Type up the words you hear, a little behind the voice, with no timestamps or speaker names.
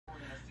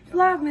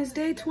Vlogmas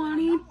day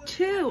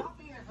 22.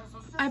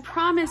 I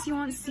promise you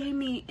won't see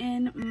me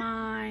in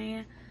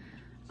my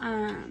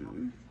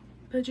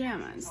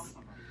pajamas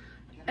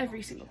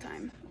every single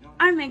time.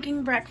 I'm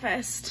making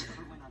breakfast.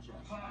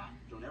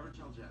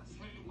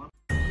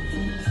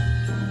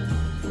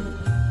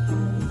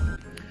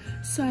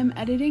 So I'm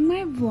editing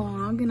my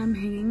vlog and I'm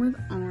hanging with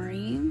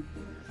Ari.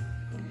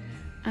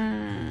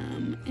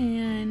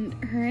 And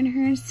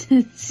her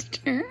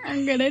sister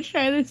are gonna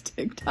try this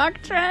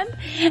TikTok trend,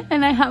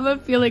 and I have a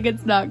feeling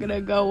it's not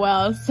gonna go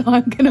well, so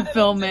I'm gonna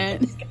film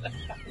it.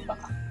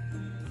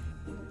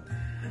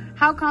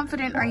 How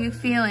confident are you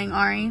feeling,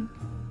 Ari?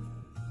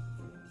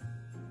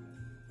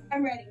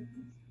 I'm ready.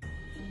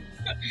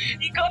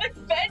 You gotta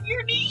bend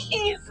your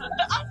knees.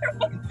 The other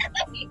one.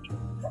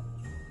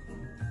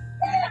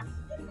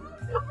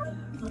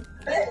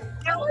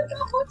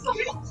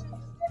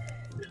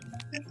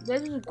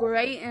 This is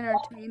great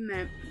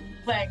entertainment.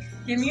 Leg.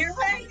 Give me your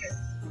leg.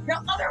 The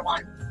other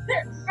one.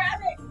 There.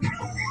 Grab it.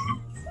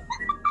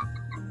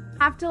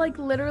 Have to like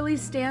literally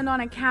stand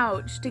on a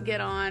couch to get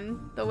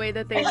on the way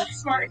that they.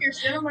 Smart. You're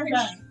sitting on my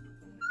back.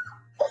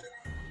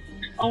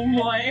 Oh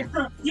boy.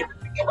 Yeah.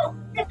 Go.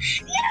 Yeah.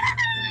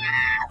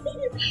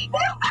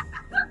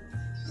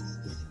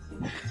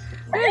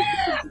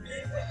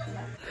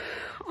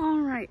 All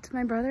right,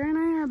 my brother and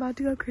I are about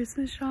to go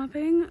Christmas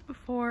shopping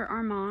for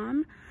our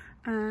mom.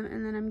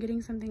 And then I'm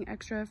getting something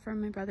extra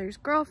from my brother's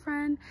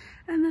girlfriend.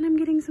 And then I'm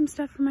getting some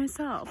stuff for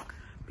myself.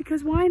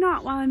 Because why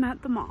not while I'm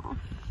at the mall?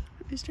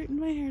 I straightened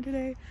my hair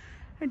today.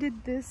 I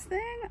did this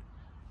thing,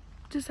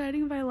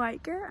 deciding if I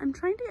like it. I'm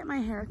trying to get my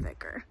hair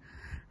thicker.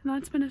 And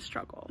that's been a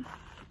struggle.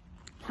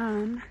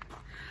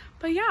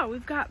 But yeah,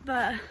 we've got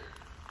the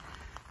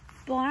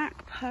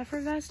black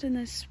puffer vest and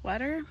this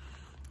sweater.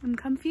 I'm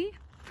comfy,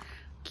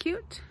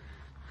 cute,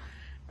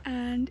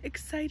 and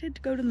excited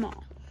to go to the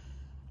mall.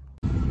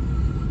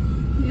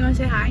 You want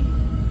to say hi?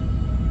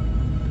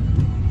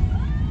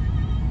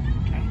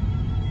 Okay.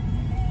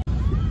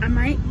 I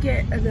might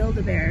get a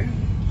Build-A-Bear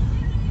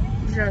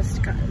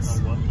just cause.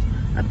 A what?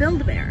 A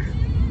Build-A-Bear.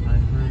 I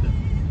heard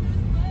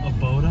a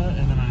Boda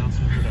and then I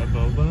also heard a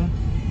Boba.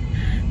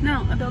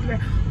 No, a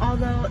Build-A-Bear.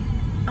 Although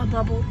a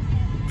bubble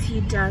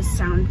tea does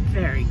sound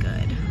very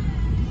good.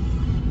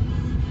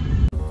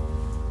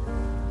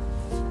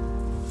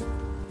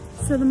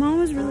 So the mall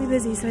was really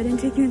busy, so I didn't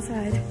take you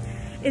inside.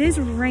 It is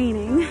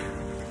raining.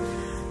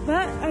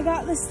 But I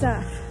got the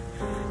stuff.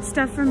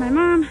 Stuff for my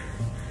mom,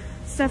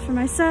 stuff for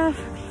myself,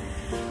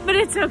 but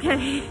it's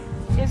okay.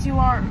 Yes, you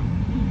are.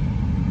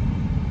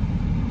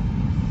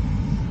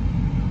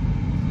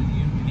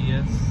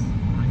 UPS.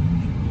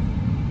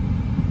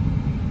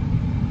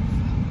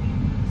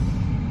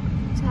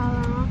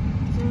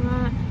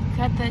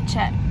 Cut the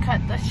check.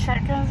 Cut the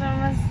check. What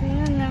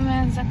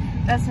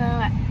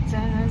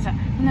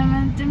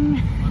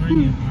are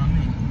you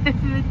humming?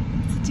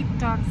 It's a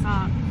TikTok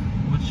song.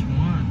 Which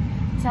one?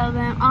 Tell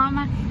them,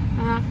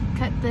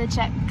 cut the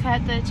check,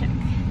 cut the check.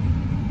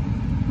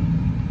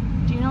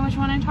 Do you know which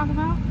one I talk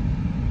about?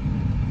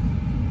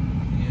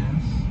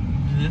 Yes.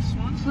 This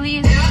one?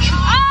 Please.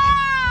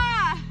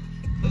 Ah!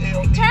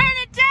 Turn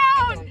it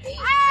down!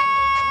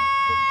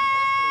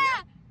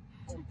 Ah!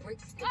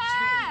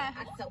 Ah!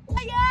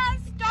 Yeah,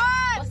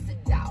 stop!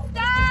 Stop!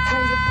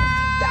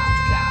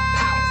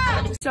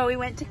 So we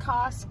went to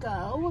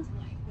Costco.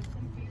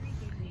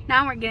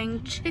 Now we're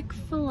getting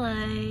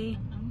Chick-fil-A.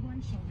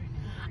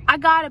 I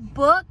got a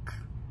book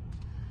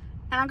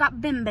and I got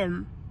Bim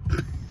Bim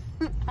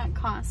at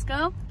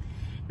Costco,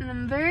 and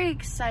I'm very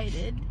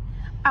excited.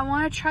 I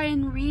want to try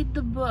and read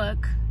the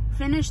book,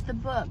 finish the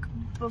book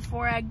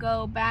before I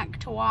go back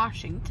to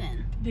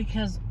Washington.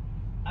 Because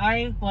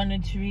I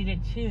wanted to read it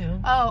too.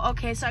 Oh,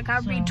 okay, so I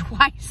gotta read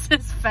twice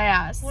as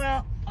fast.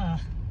 Well,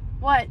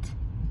 what?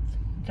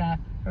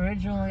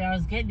 Originally I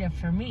was getting it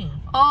for me.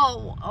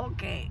 Oh,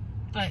 okay.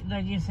 But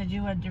then you said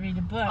you wanted to read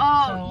a book,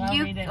 Oh, so I'll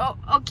read it. Oh,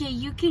 okay,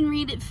 you can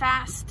read it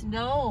fast.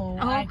 No,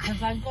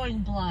 because I'm going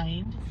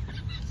blind.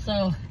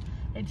 So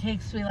it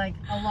takes me like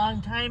a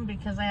long time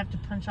because I have to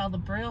punch all the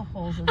braille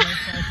holes in there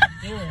so I can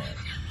do it.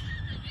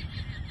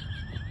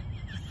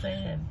 Just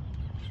saying.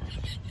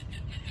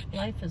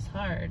 Life is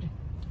hard.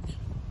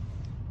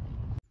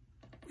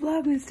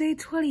 Vlogmas day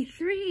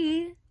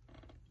 23.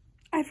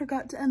 I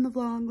forgot to end the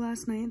vlog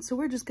last night, so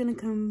we're just gonna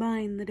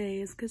combine the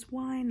days, because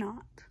why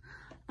not?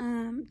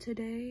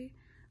 Today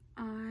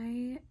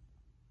I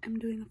am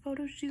doing a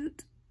photo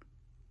shoot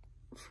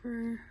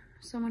for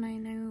someone I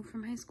know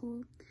from high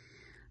school.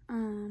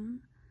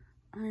 I'm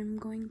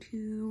going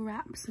to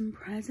wrap some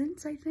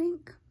presents, I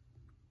think.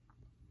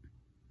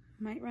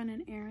 Might run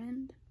an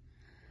errand.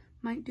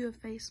 Might do a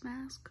face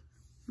mask.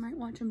 Might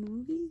watch a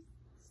movie.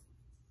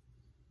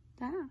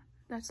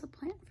 That's the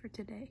plan for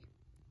today.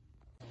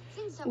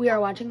 We are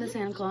watching the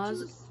Santa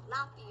Claus.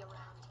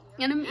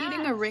 And I'm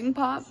eating a ring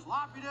pop,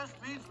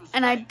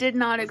 and I did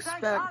not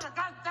expect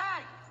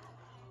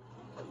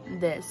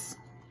this.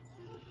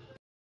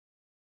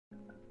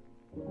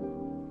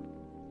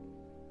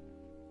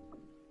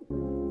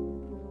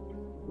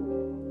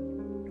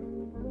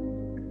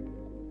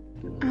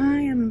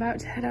 about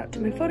to head out to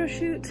my photo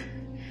shoot.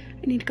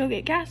 I need to go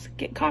get gas,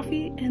 get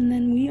coffee, and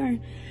then we are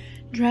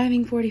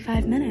driving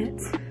 45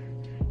 minutes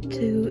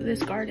to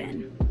this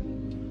garden.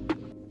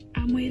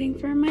 I'm waiting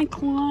for my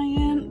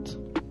client.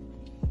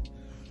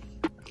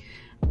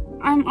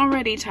 I'm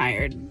already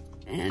tired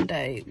and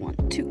I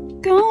want to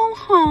go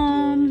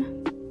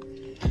home,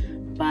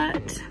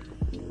 but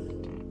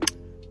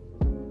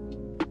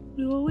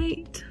we will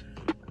wait.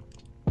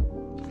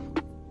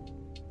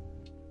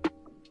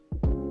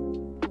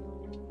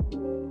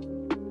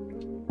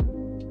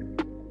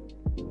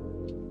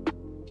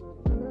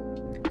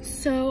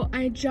 So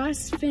I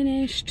just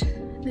finished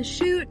the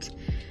shoot.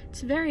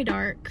 It's very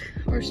dark,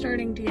 or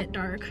starting to get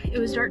dark. It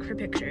was dark for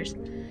pictures.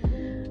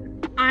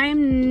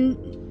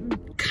 I'm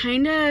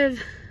kind of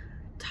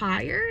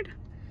tired,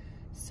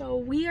 so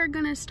we are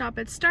gonna stop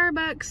at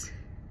Starbucks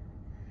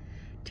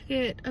to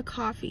get a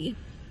coffee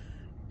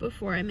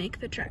before I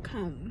make the trek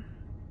home.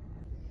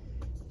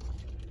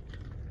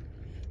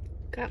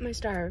 Got my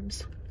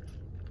Starbs.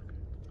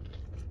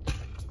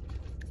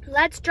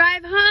 Let's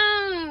drive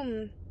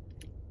home.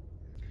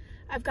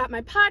 I've got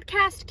my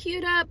podcast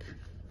queued up.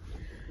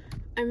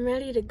 I'm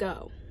ready to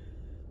go.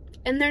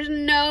 And there's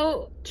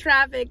no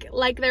traffic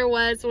like there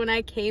was when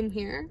I came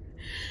here.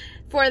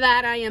 For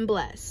that, I am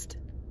blessed.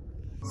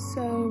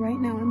 So right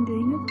now I'm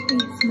doing a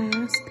face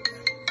mask.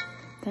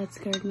 That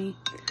scared me.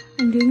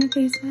 I'm doing a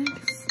face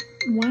mask.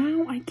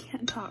 Wow, I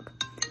can't talk.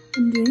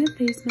 I'm doing a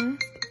face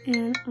mask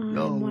and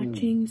I'm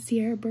watching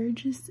Sierra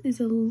Burgess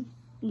is a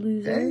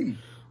Loser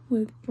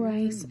with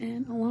Bryce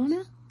and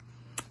Alana.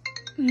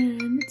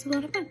 And it's a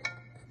lot of fun.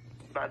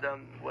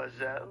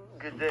 Mademoiselle,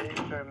 good day,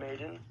 fair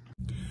maiden.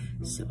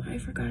 So I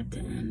forgot to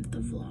end the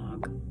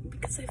vlog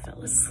because I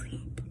fell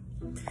asleep.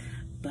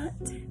 But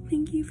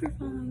thank you for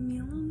following me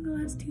along the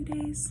last 2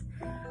 days.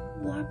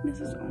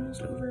 Vlogmas is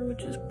almost over,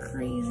 which is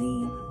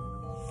crazy.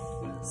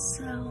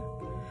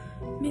 So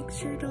make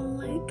sure to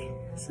like,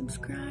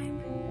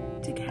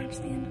 subscribe to catch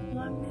the end of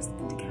Vlogmas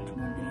and to catch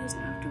more videos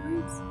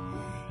afterwards.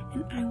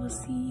 And I will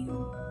see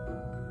you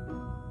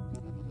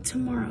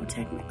tomorrow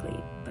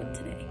technically, but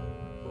today.